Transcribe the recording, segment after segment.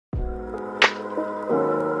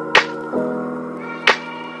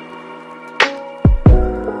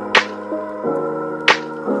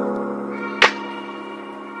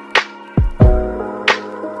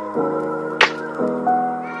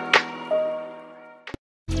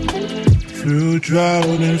through drought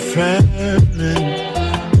and famine,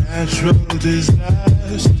 natural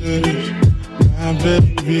disasters. My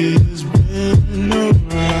baby has been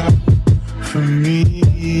around for me.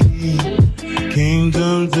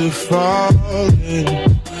 Kingdoms are falling,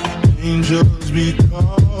 angels be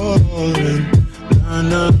calling.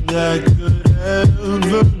 None of that could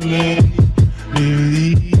ever make me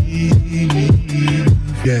leave.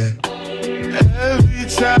 Yeah. Every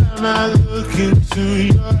time I look into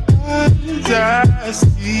your eyes, I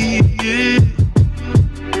see it.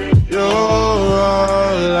 You're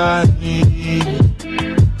all I need.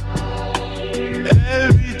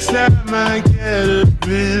 Every time I get a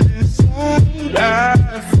bit inside, I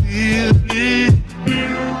feel it.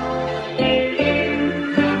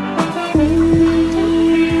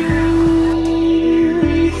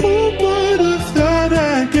 Who would have thought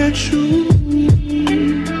I'd get you?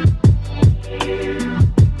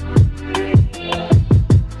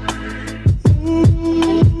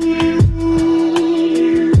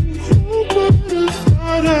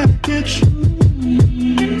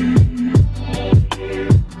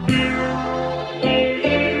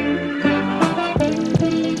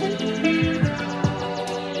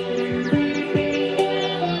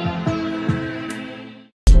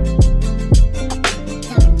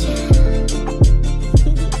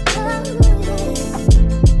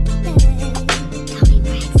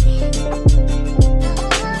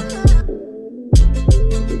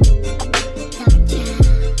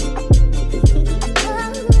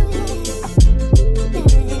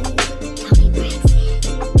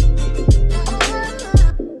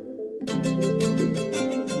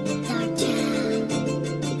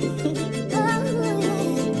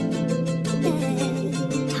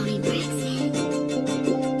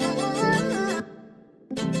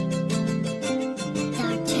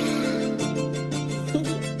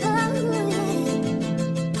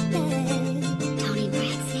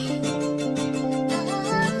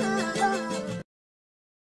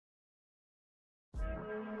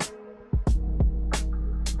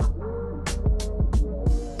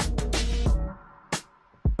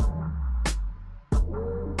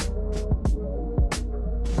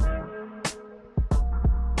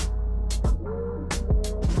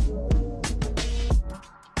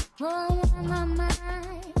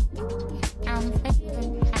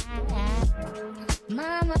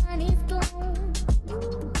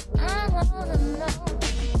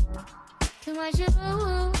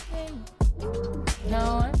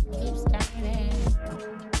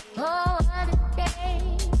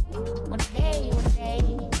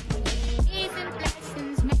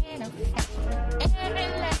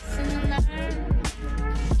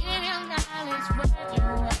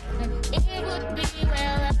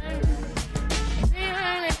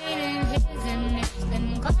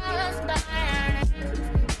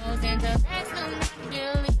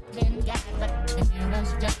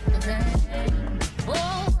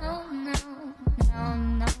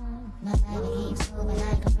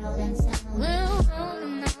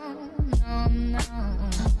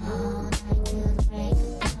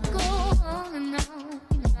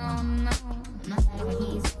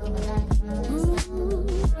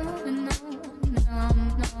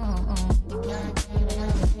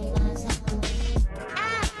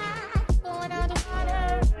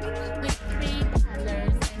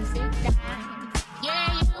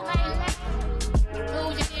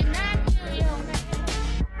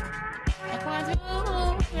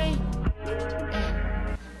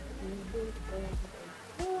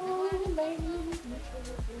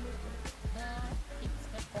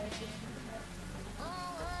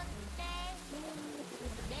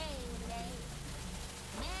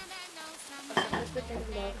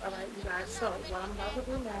 Alright, you guys, so what I'm about to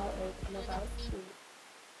do now is I'm about to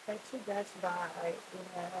head to Best Buy,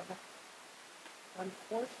 and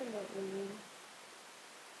unfortunately,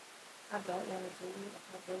 I don't want to do it.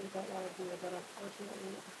 I really don't want to do it, but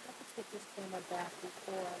unfortunately, I have to take this camera back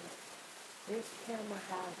because this camera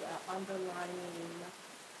has an underlying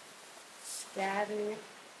static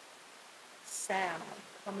sound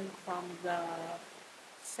coming from the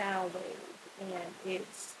sound wave, and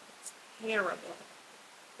it's terrible.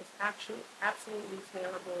 It's actually absolutely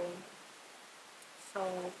terrible. So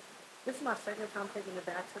this is my second time taking it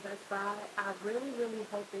back to Best Buy. I really, really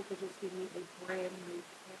hope they could just give me a brand new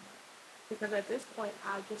camera. Because at this point,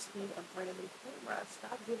 I just need a brand new camera.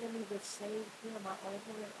 Stop giving me the same camera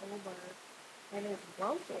over and over, and it's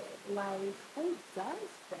broken. Like, who does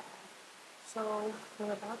that? So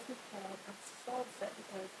we're about to have, I'm so upset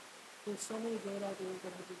because there's so many great ideas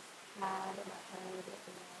that I just had in my head,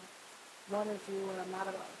 and want to do, and I'm not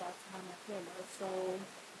about to have my camera. So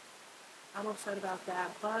I I'm upset about that,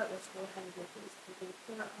 but let's go ahead and get this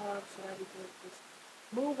clear up so that we can just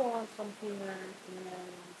move on from here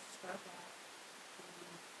and start back.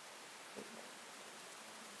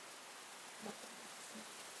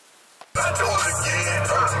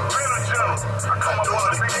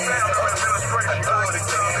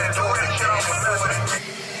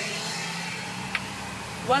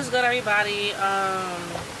 What's good, everybody? About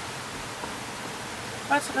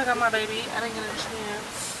to pick up my baby. I didn't get a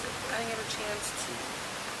chance to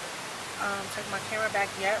take my camera back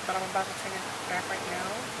yet, but I'm about to take it back right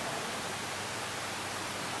now.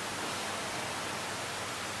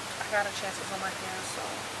 I got a chance on my hair, so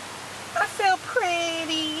I feel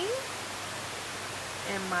pretty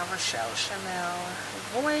in my Rochelle Chanel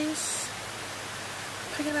voice.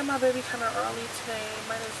 Picking up my baby kind of early today.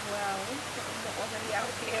 Might as well. I'm already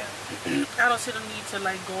out here. I don't see the need to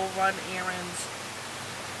like go run errands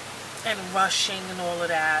and rushing and all of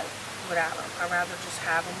that without him. I'd rather just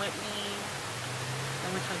have him with me,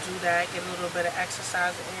 and we can do that, get a little bit of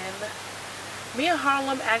exercise in. Me and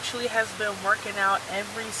Harlem actually has been working out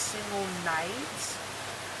every single night.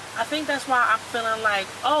 I think that's why I'm feeling like,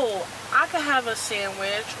 oh, I could have a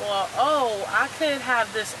sandwich, or oh, I could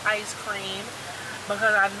have this ice cream,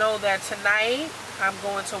 because I know that tonight I'm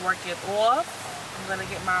going to work it off. I'm going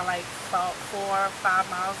to get my like 4 or 5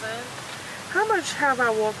 miles in. How much have I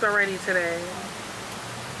walked already today?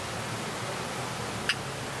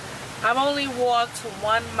 I've only walked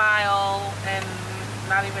 1 mile and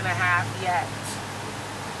not even a half yet.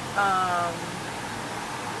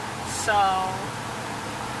 So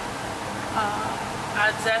I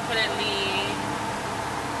definitely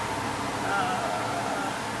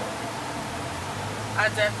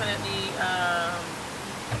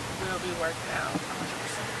will be working out 100%.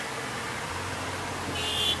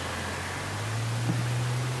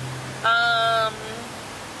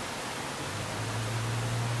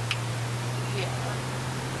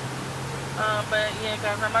 But yeah,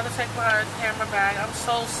 guys, I'm about to take my camera back. I'm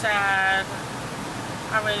so sad.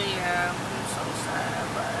 I really am. I'm so sad,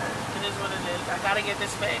 but it is what it is. I gotta get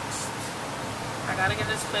this fixed.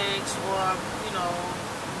 Or, you know,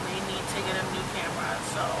 may need to get a new camera.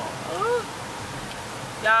 So,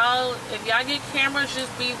 y'all, if y'all get cameras,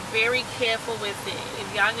 just be very careful with it. If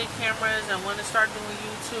y'all get cameras and want to start doing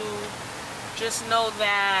YouTube, just know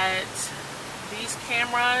that these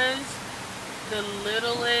cameras, the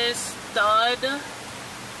littlest stud,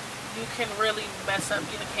 you can really mess up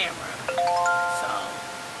your camera. So,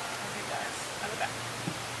 okay guys, I'll be back.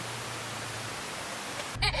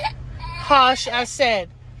 Hush, I said.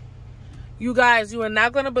 You guys, you are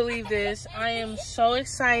not going to believe this. I am so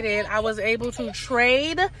excited. I was able to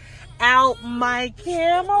trade out my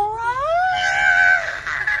camera.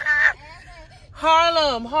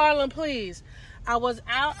 Harlem, please. I was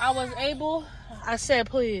able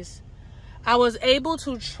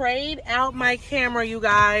to trade out my camera, you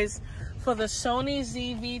guys, for the SONY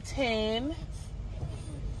ZV-10.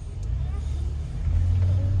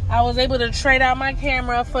 I was able to trade out my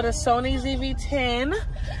camera for the SONY ZV-10.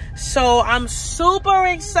 So I'm super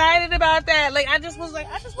excited about that. Like, I just want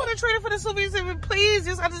to trade it for the SONY ZV-10. Please,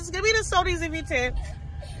 just give me the SONY ZV-10.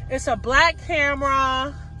 It's a black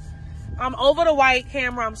camera. I'm over the white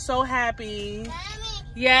camera. I'm so happy. Mommy.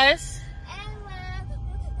 Yes?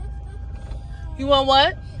 You want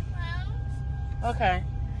what? Okay.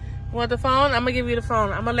 You want the phone? I'm going to give you the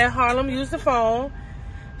phone. I'm going to let Harlem use the phone.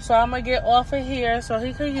 So I'm going to get off of here so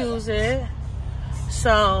he can use it.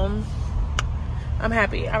 So I'm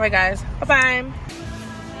happy. All right, guys. Bye-bye.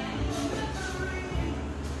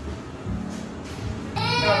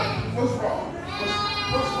 What's wrong?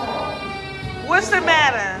 What's wrong? What's the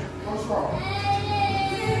matter? What's wrong? I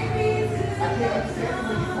can't stand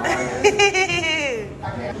when you cry. I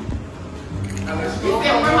can't. Unless you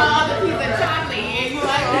Then where my other piece of chocolate and you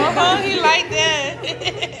like that? He like that.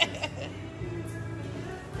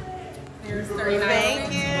 Here's 39.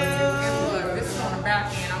 Thank you. And look, this is on the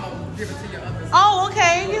back end. I'm going to give it to your other side. Oh,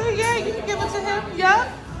 okay. Yeah, you can give it to him. Yep.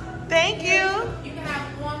 Thank you. You can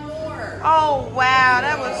have one more. Oh, wow.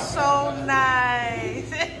 That was so nice.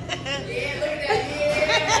 Yeah, look at that.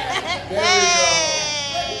 Yeah.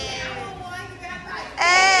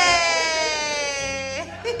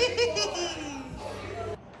 Hey.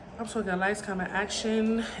 I'm so got lights coming.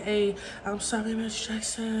 Action. Hey, I'm sorry, Miss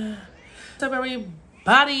Jackson. What's up, everybody?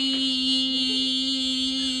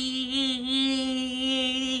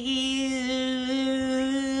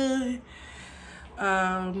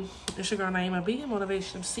 It's your girl Naima B,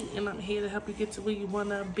 Motivation MC, and I'm here to help you get to where you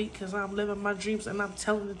wanna be, cause I'm living my dreams and I'm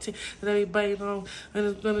telling the team that everybody know and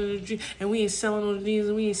it's gonna be a dream, and we ain't selling no dreams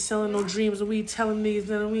and we ain't selling no dreams and we ain't telling these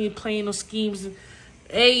and we ain't playing no schemes. And,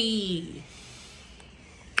 hey,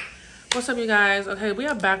 what's up, you guys? Okay, we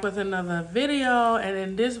are back with another video, and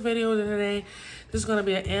in this video today, this is gonna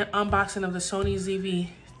be an unboxing of the SONY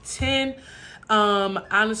ZV-10.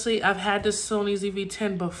 Honestly, I've had the SONY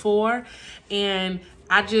ZV-10 before, and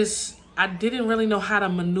I didn't really know how to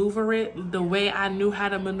maneuver it the way I knew how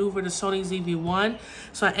to maneuver the SONY ZV-1.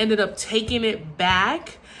 So I ended up taking it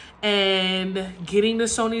back and getting the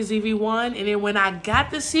SONY ZV-1. And then when I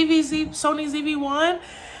got the SONY ZV-1,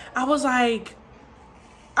 I was like,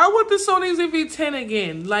 I want the SONY ZV-10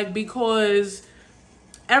 again, like, because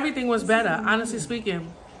everything was better, honestly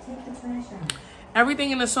speaking.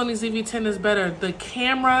 Everything in the SONY ZV-10 is better. The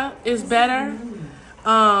camera is better.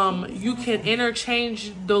 You can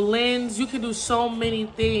interchange the lens. You can do so many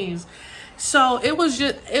things. So it was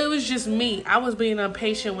just me. I was being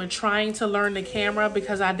impatient with trying to learn the camera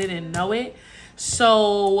because I didn't know it.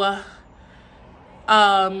 So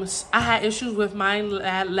I had issues with my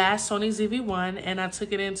last SONY ZV-1, and I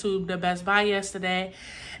took it into the Best Buy yesterday.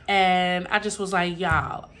 And I just was like,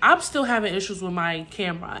 y'all, I'm still having issues with my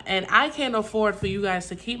camera, and I can't afford for you guys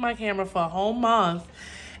to keep my camera for a whole month,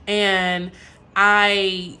 and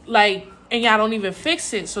y'all don't even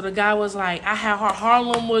fix it. So the guy was like,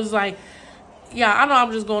 Harlem was like, yeah, I know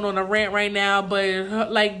I'm just going on a rant right now,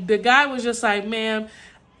 but like, the guy was just like, ma'am,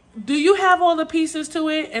 do you have all the pieces to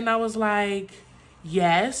it? And I was like,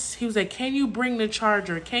 yes. He was like, can you bring the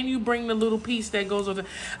charger? Can you bring the little piece that goes with it?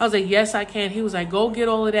 I was like, yes, I can. He was like, go get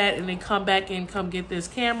all of that and then come back and come get this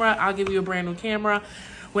camera. I'll give you a brand new camera.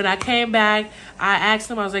 When I came back, I asked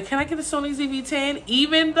him, I was like, can I get the SONY ZV-10?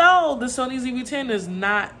 Even though the SONY ZV-10 is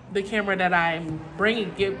not the camera that I'm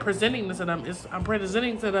presenting to them. I'm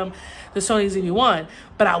presenting to them the SONY ZV-1.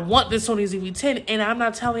 But I want the SONY ZV-10. And I'm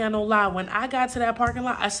not telling you no lie. When I got to that parking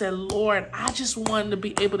lot, I said, Lord, I just wanted to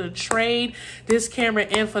be able to trade this camera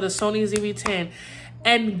in for the SONY ZV-10.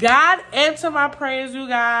 And God answered my prayers, you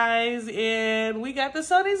guys. And we got the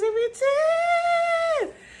SONY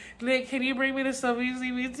ZV-10. Nick, can you bring me the SONY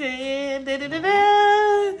ZV-10? Da, da, da,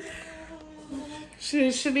 da.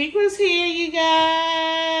 Shaniqua's here, you guys.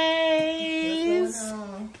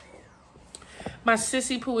 My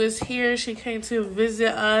sissy poo is here. She came to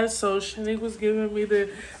visit us, so Shaniqua's giving me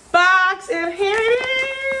the box, and here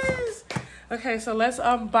it is. Okay, so let's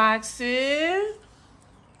unbox it.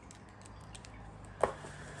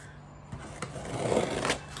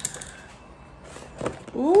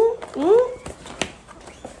 Ooh, ooh.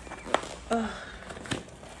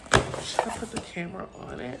 Should I put the camera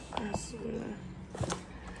on it? I swear.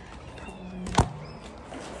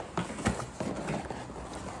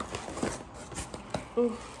 Ooh.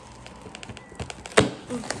 Ooh.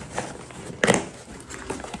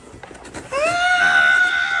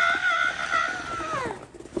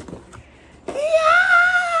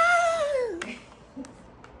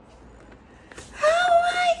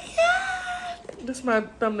 This is my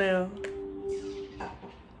thumbnail.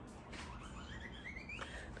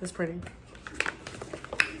 That's pretty.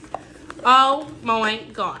 Oh my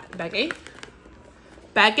God. Becky?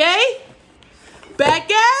 Becky?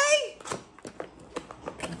 Becky?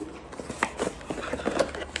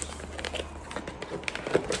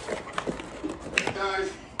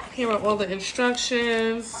 Here are all the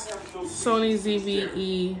instructions. SONY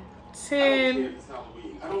ZV-10.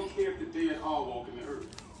 I don't care if the dead are walking the earth.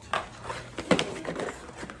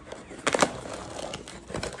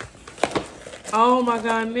 Oh my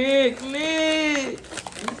God, Nick,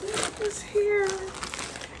 it's here.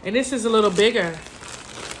 And this is a little bigger.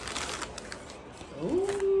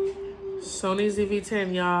 Ooh. SONY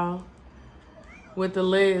ZV-10, y'all, with the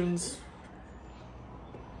lens.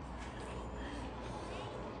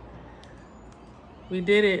 We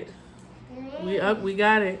did it. We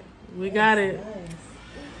got it. We got it.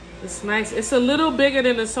 It's nice. It's a little bigger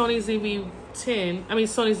than the SONY ZV-10. I mean,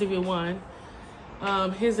 SONY ZV-1.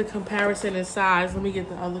 Here's a comparison in size. Let me get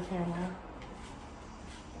the other camera.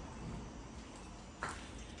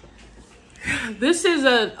 This is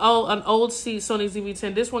an old SONY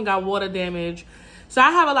ZV-10. This one got water damage. So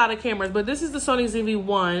I have a lot of cameras, but this is the SONY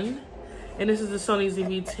ZV-1, and this is the SONY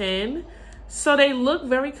ZV-10. So they look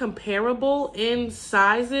very comparable in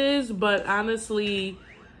sizes, but honestly,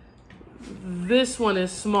 this one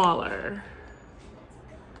is smaller.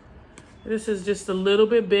 This is just a little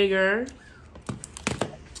bit bigger.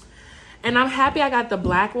 And I'm happy I got the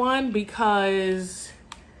black one because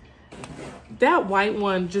that white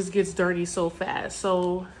one just gets dirty so fast.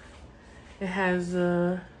 So It has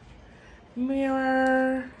a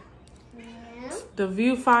mirror, the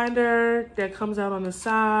viewfinder that comes out on the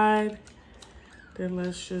side. Then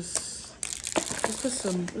let's put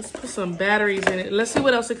some batteries in it. Let's see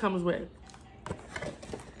what else it comes with.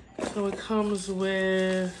 So it comes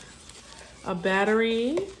with a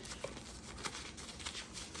battery.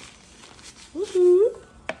 Woohoo!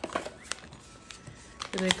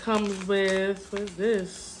 And it comes with, what is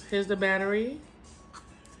this? Here's the battery.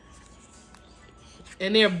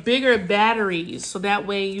 And they're bigger batteries, so that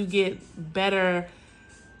way you get better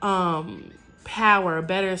power,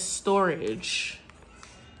 better storage.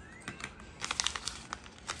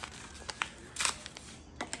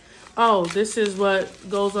 Oh, this is what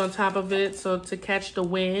goes on top of it, so to catch the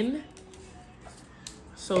wind.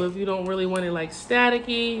 So if you don't really want it like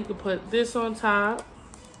staticky, you can put this on top,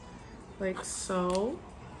 like so.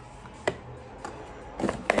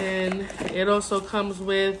 And it also comes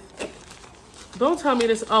with, don't tell me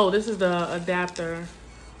this, oh, this is the adapter.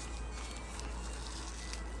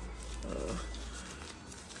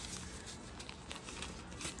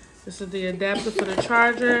 This is the adapter for the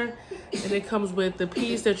charger, and it comes with the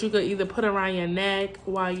piece that you could either put around your neck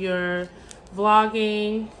while you're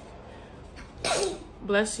vlogging,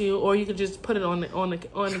 bless you, or you could just put it on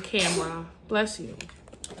the camera, bless you.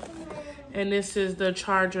 And this is the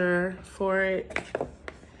charger for it.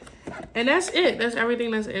 And that's it. That's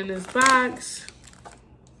everything that's in this box.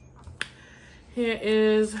 Here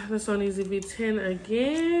is the SONY ZV-10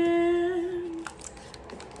 again.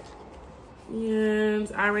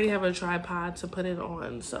 And I already have a tripod to put it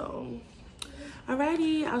on, so.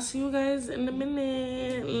 Alrighty, I'll see you guys in a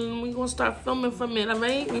minute. We're gonna start filming from it,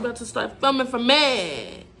 alright? We about to start filming from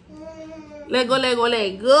it. Let go, let go,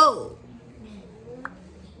 let go.